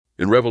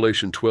In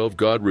Revelation 12,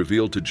 God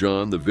revealed to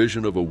John the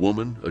vision of a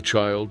woman, a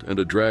child, and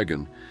a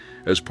dragon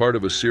as part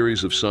of a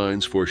series of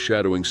signs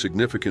foreshadowing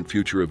significant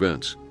future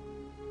events.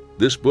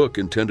 This book,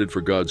 intended for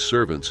God's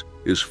servants,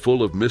 is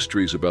full of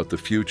mysteries about the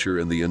future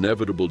and the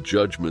inevitable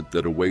judgment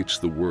that awaits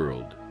the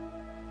world.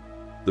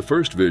 The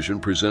first vision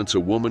presents a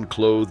woman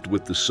clothed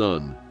with the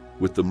sun,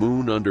 with the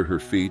moon under her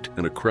feet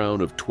and a crown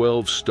of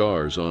 12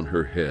 stars on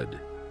her head.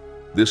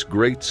 This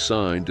great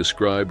sign,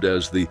 described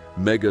as the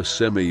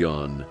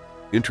Megasemeion,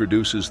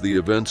 introduces the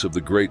events of the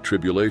Great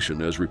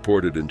Tribulation as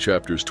reported in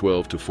chapters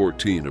 12 to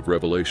 14 of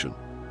Revelation.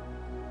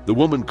 The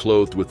woman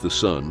clothed with the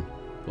sun,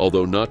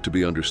 although not to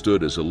be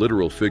understood as a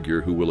literal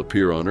figure who will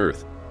appear on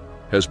earth,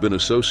 has been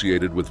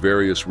associated with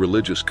various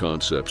religious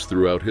concepts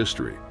throughout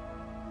history.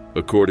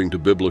 According to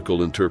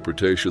biblical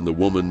interpretation, the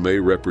woman may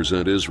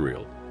represent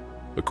Israel.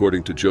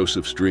 According to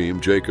Joseph's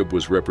dream, Jacob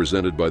was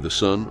represented by the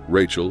sun,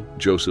 Rachel,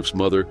 Joseph's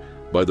mother,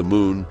 by the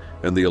moon,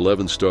 and the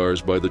 11 stars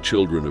by the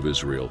children of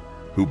Israel,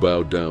 who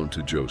bowed down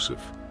to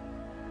Joseph.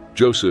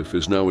 Joseph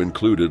is now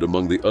included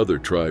among the other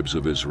tribes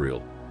of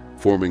Israel,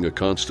 forming a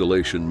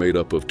constellation made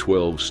up of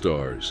 12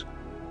 stars.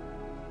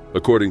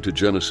 According to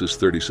Genesis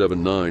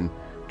 37:9,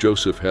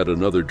 Joseph had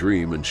another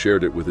dream and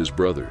shared it with his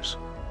brothers.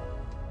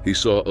 He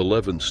saw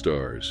 11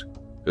 stars,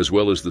 as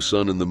well as the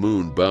sun and the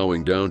moon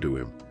bowing down to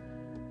him.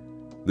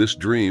 This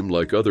dream,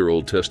 like other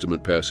Old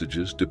Testament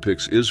passages,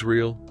 depicts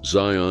Israel,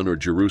 Zion, or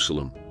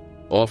Jerusalem,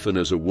 often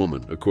as a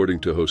woman,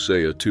 according to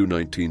Hosea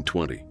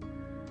 2:19-20.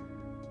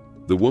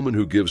 The woman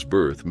who gives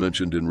birth,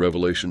 mentioned in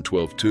Revelation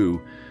 12:2,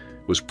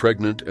 was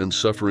pregnant and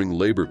suffering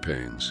labor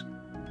pains.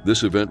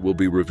 This event will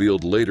be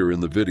revealed later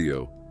in the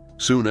video.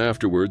 Soon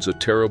afterwards, a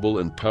terrible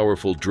and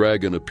powerful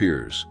dragon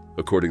appears,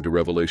 according to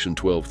Revelation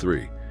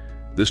 12:3.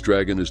 This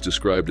dragon is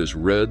described as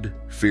red,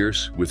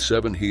 fierce, with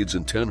 7 heads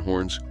and 10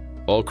 horns,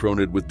 all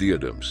crowned with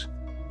diadems.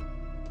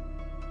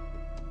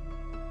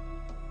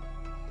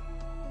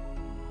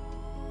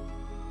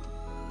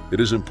 It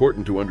is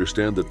important to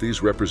understand that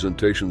these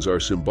representations are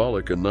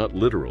symbolic and not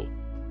literal.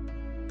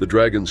 The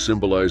dragon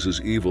symbolizes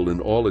evil in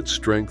all its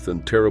strength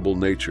and terrible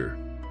nature.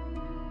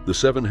 The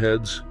 7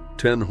 heads,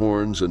 10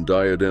 horns, and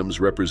diadems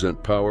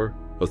represent power,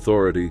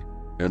 authority,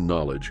 and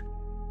knowledge,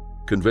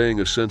 conveying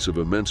a sense of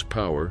immense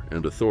power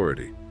and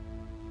authority.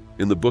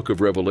 In the book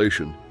of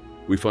Revelation,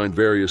 we find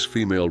various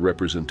female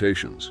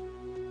representations.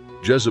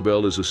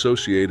 Jezebel is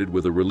associated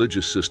with a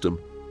religious system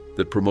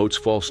that promotes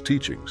false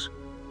teachings,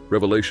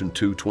 Revelation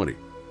 2:20.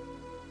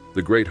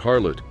 The great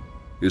harlot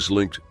is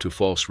linked to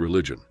false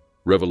religion,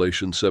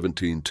 Revelation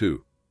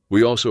 17:2.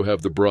 We also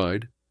have the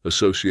bride,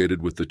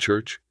 associated with the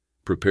church,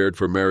 prepared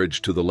for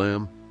marriage to the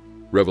Lamb,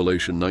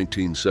 Revelation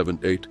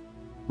 19:7-8,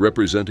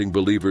 representing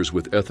believers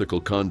with ethical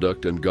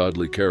conduct and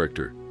godly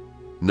character.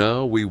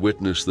 Now we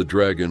witness the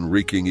dragon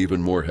wreaking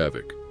even more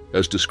havoc,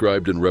 as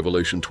described in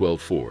Revelation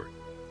 12:4.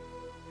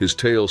 His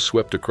tail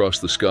swept across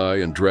the sky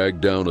and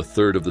dragged down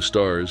 1/3 of the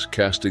stars,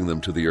 casting them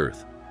to the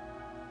earth.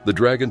 The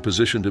dragon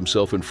positioned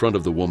himself in front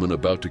of the woman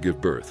about to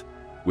give birth,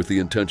 with the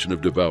intention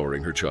of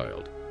devouring her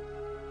child.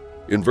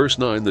 In verse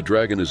 9, the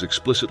dragon is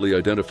explicitly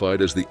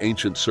identified as the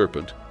ancient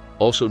serpent,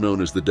 also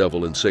known as the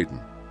devil and Satan,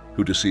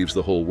 who deceives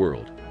the whole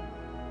world.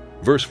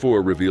 Verse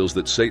 4 reveals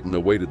that Satan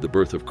awaited the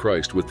birth of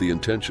Christ with the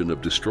intention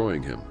of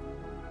destroying him.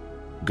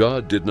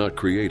 God did not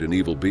create an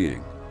evil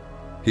being.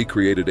 He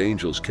created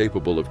angels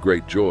capable of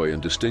great joy and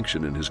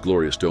distinction in his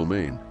glorious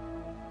domain,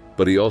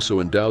 but he also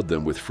endowed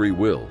them with free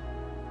will.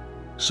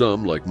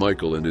 Some, like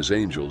Michael and his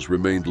angels,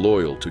 remained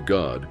loyal to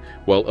God,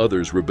 while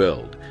others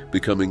rebelled,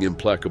 becoming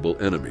implacable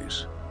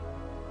enemies.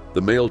 The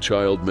male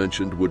child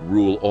mentioned would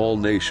rule all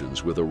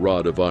nations with a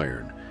rod of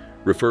iron,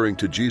 referring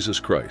to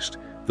Jesus Christ,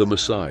 the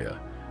Messiah,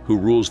 who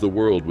rules the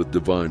world with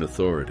divine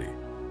authority.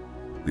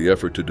 The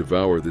effort to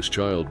devour this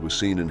child was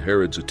seen in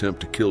Herod's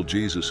attempt to kill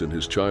Jesus in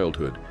his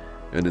childhood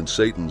and in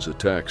Satan's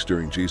attacks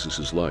during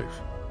Jesus'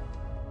 life.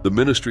 The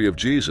ministry of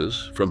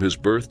Jesus, from his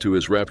birth to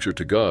his rapture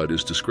to God,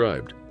 is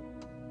described.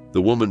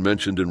 The woman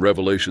mentioned in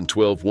Revelation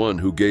 12:1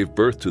 who gave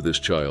birth to this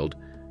child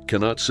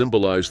cannot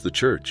symbolize the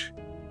church,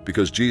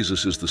 because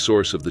Jesus is the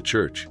source of the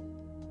church.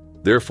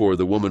 Therefore,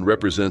 the woman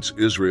represents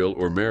Israel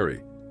or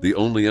Mary, the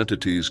only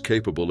entities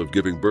capable of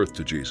giving birth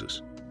to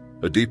Jesus.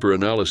 A deeper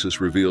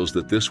analysis reveals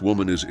that this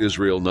woman is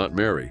Israel, not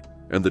Mary,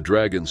 and the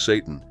dragon,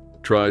 Satan,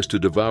 tries to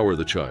devour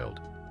the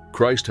child.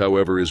 Christ,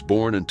 however, is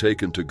born and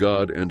taken to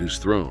God and his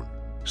throne.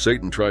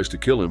 Satan tries to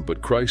kill him,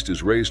 but Christ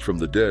is raised from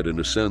the dead and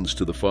ascends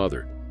to the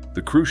Father.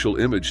 The crucial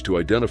image to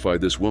identify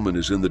this woman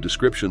is in the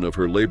description of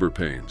her labor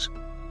pains.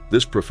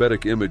 This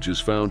prophetic image is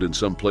found in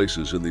some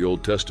places in the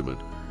Old Testament,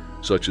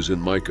 such as in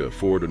Micah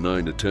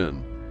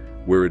 4:9-10,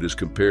 where it is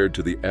compared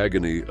to the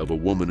agony of a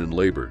woman in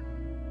labor.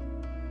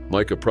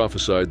 Micah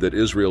prophesied that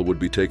Israel would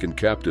be taken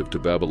captive to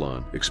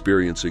Babylon,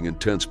 experiencing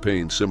intense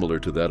pain similar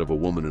to that of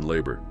a woman in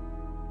labor.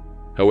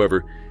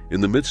 However, in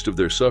the midst of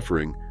their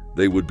suffering,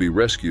 they would be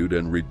rescued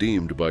and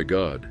redeemed by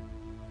God.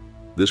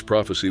 This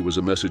prophecy was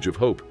a message of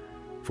hope,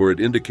 for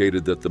it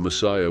indicated that the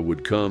Messiah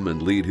would come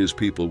and lead his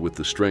people with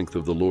the strength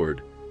of the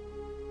Lord.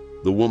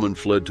 The woman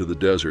fled to the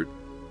desert,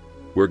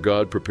 where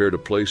God prepared a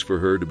place for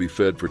her to be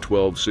fed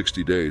for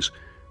 60 days,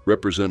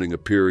 representing a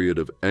period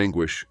of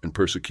anguish and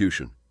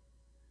persecution.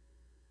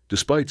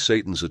 Despite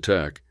Satan's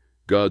attack,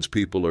 God's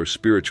people are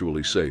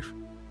spiritually safe.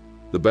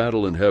 The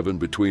battle in heaven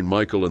between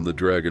Michael and the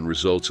dragon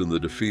results in the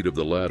defeat of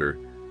the latter,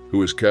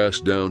 who is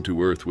cast down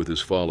to earth with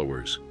his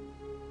followers.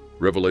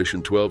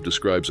 Revelation 12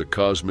 describes a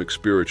cosmic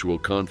spiritual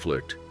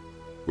conflict,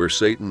 where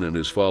Satan and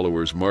his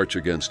followers march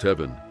against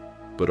heaven,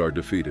 but are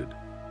defeated.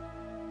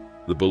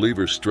 The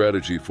believer's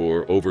strategy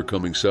for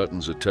overcoming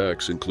Satan's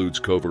attacks includes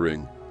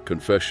covering,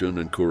 confession,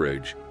 and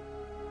courage.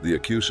 The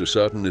accuser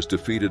Satan is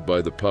defeated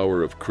by the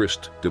power of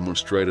Christ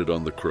demonstrated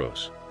on the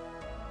cross.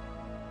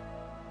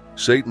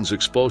 Satan's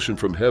expulsion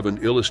from heaven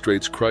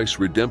illustrates Christ's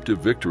redemptive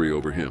victory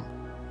over him.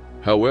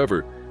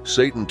 However,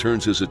 Satan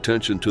turns his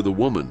attention to the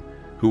woman,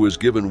 who is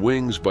given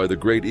wings by the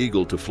great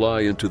eagle to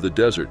fly into the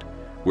desert,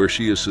 where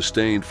she is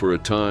sustained for a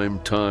time,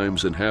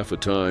 times, and half a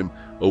time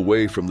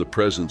away from the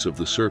presence of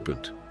the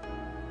serpent.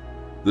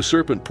 The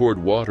serpent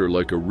poured water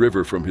like a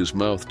river from his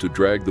mouth to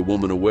drag the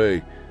woman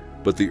away,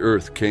 but the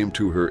earth came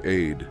to her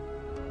aid.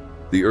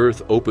 The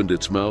earth opened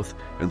its mouth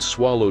and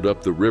swallowed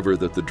up the river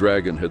that the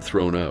dragon had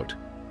thrown out.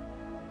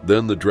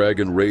 Then the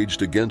dragon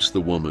raged against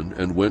the woman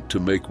and went to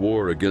make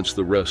war against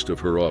the rest of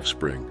her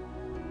offspring,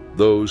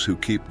 those who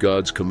keep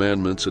God's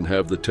commandments and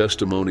have the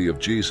testimony of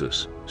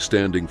Jesus,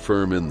 standing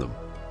firm in them.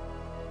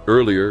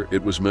 Earlier,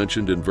 it was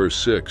mentioned in verse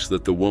 6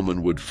 that the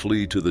woman would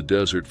flee to the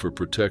desert for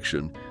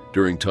protection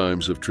during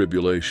times of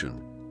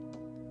tribulation.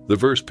 The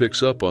verse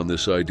picks up on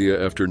this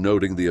idea after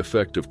noting the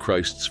effect of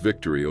Christ's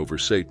victory over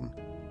Satan.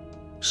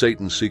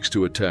 Satan seeks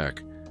to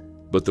attack,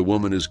 but the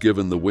woman is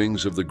given the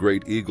wings of the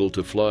great eagle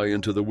to fly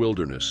into the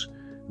wilderness,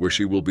 where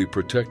she will be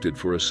protected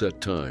for a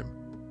set time.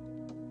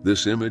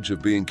 This image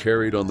of being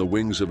carried on the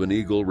wings of an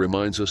eagle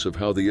reminds us of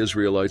how the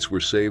Israelites were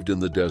saved in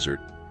the desert.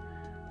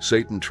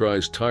 Satan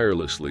tries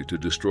tirelessly to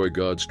destroy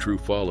God's true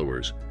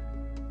followers,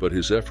 but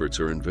his efforts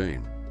are in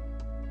vain.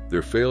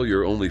 Their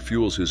failure only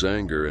fuels his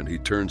anger, and he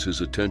turns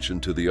his attention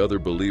to the other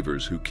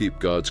believers who keep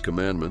God's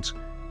commandments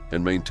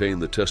and maintain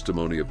the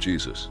testimony of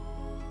Jesus.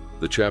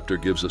 The chapter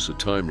gives us a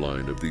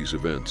timeline of these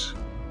events.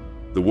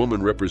 The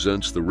woman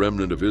represents the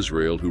remnant of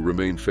Israel who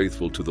remain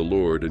faithful to the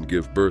Lord and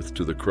give birth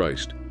to the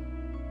Christ.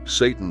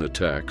 Satan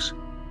attacks,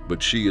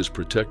 but she is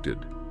protected.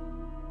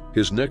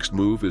 His next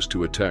move is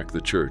to attack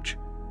the church,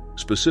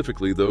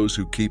 specifically those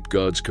who keep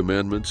God's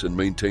commandments and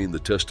maintain the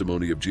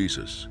testimony of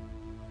Jesus.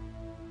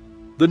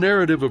 The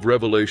narrative of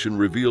Revelation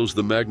reveals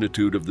the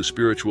magnitude of the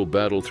spiritual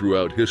battle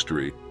throughout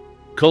history,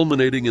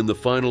 culminating in the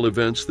final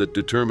events that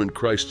determine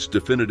Christ's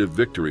definitive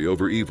victory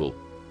over evil.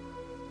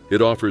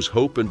 It offers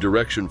hope and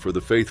direction for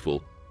the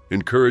faithful,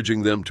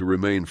 encouraging them to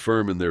remain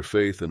firm in their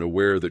faith and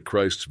aware that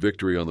Christ's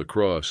victory on the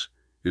cross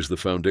is the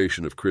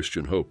foundation of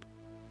Christian hope.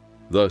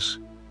 Thus,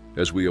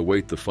 as we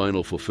await the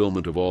final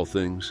fulfillment of all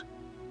things,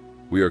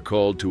 we are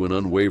called to an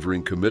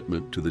unwavering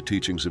commitment to the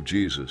teachings of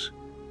Jesus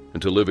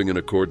and to living in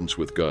accordance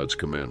with God's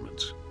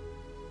commandments.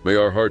 May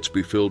our hearts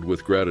be filled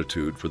with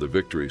gratitude for the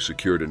victory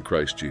secured in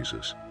Christ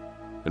Jesus,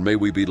 and may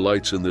we be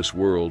lights in this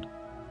world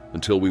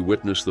until we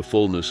witness the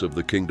fullness of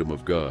the kingdom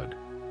of God.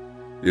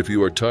 If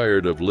you are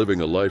tired of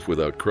living a life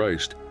without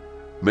Christ,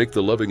 make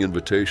the loving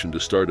invitation to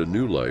start a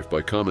new life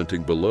by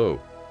commenting below,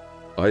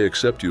 "I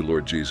accept you,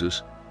 Lord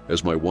Jesus,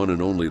 as my one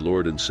and only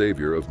Lord and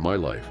Savior of my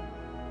life."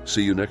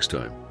 See you next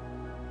time.